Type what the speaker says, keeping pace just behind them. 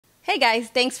Hey guys,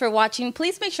 thanks for watching.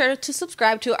 Please make sure to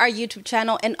subscribe to our YouTube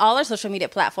channel and all our social media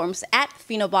platforms at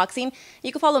Fino Boxing.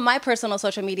 You can follow my personal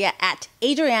social media at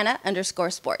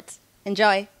Adriana_sports.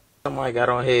 Enjoy. Somebody got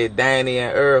on here, Danny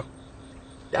and Earl.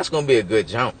 That's gonna be a good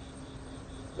jump.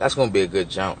 That's gonna be a good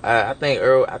jump. I think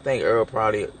Earl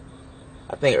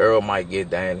might get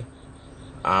Danny.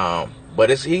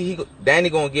 But it's Danny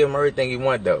gonna give him everything he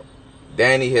want though.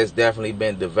 Danny has definitely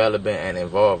been developing and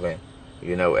evolving,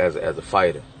 you know, as a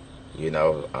fighter. You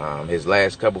know, his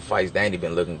last couple fights, Danny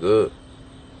been looking good.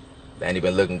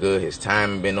 His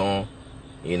timing been on.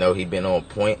 You know, he been on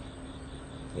point.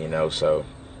 You know, so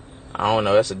I don't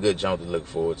know. That's a good jump to look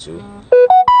forward to.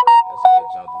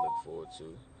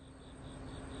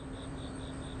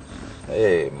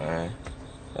 Hey man,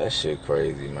 that shit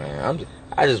crazy, man.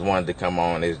 I just wanted to come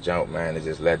on this jump, man, and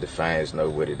just let the fans know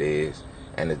what it is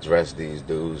and address these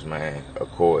dudes, man,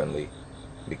 accordingly.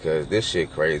 Because this shit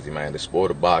crazy, man. The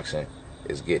sport of boxing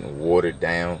is getting watered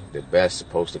down. The best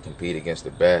supposed to compete against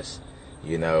the best,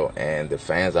 you know, and the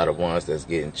fans are the ones that's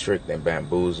getting tricked and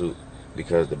bamboozled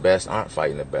because the best aren't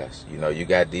fighting the best. You know, you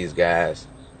got these guys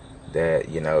that,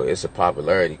 you know, it's a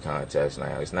popularity contest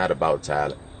now. It's not about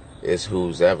talent. It's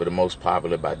who's ever the most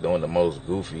popular by doing the most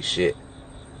goofy shit.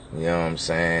 You know what I'm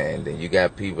saying? And then you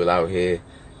got people out here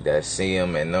that see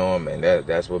them and know them, and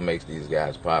that's what makes these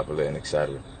guys popular and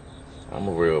etc. I'm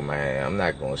a real man. I'm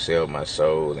not going to sell my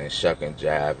soul and shuck and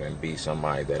jive and be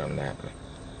somebody that I'm not, man.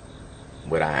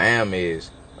 What I am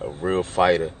is a real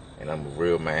fighter, and I'm a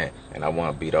real man, and I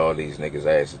want to beat all these niggas'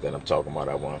 asses that I'm talking about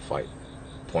I want to fight.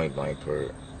 Point blank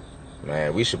period.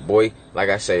 Man, we should, boy, like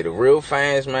I say, the real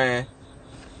fans, man,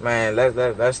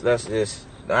 let's just,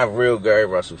 not real Gary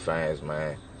Russell fans,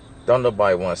 man. Don't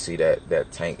nobody want to see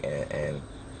that Tank and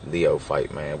Leo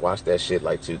fight, man. Watch that shit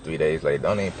like 2-3 days later.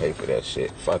 Don't even pay for that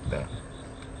shit. Fuck them.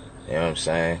 You know what I'm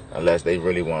saying? Unless they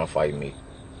really want to fight me.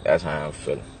 That's how I'm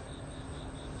feeling.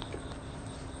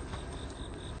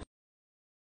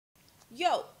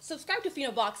 Yo, subscribe to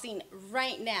Fino Boxing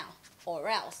right now, or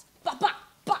else. Bah, bah,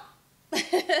 bah.